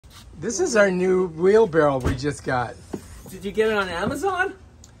This is our new wheelbarrow we just got. Did you get it on Amazon?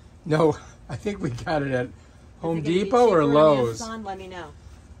 No, I think we got it at Home Depot or Lowe's. Amazon? Let me know.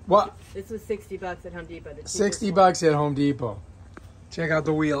 What? This was $60 at Home Depot. The $60 at Home Depot. Check out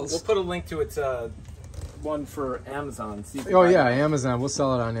the wheels. We'll put a link to its one for Amazon. So Oh yeah, Amazon. We'll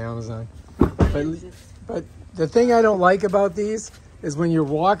sell it on Amazon. But the thing I don't like about these is when you're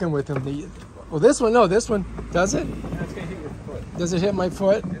walking with them. Well, this one, no, this one does it. That's gonna hit your foot. Does it hit my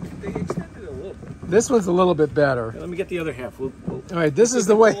foot? They extended it a little bit. This one's a little bit better. Let me get the other half. All right, this is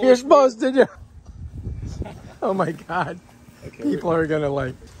the way you're supposed to do. Oh my God. Okay, People are gonna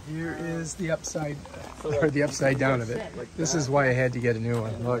like. Here is the upside, or the upside down of it. This is why I had to get a new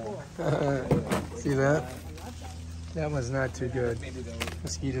one. Look, see that? That one's not too good.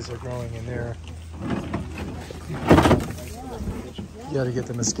 Mosquitoes are growing in there. You got to get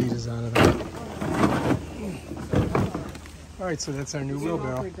the mosquitoes out of there. All right, so that's our new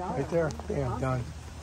wheelbarrow right there. Yeah, done.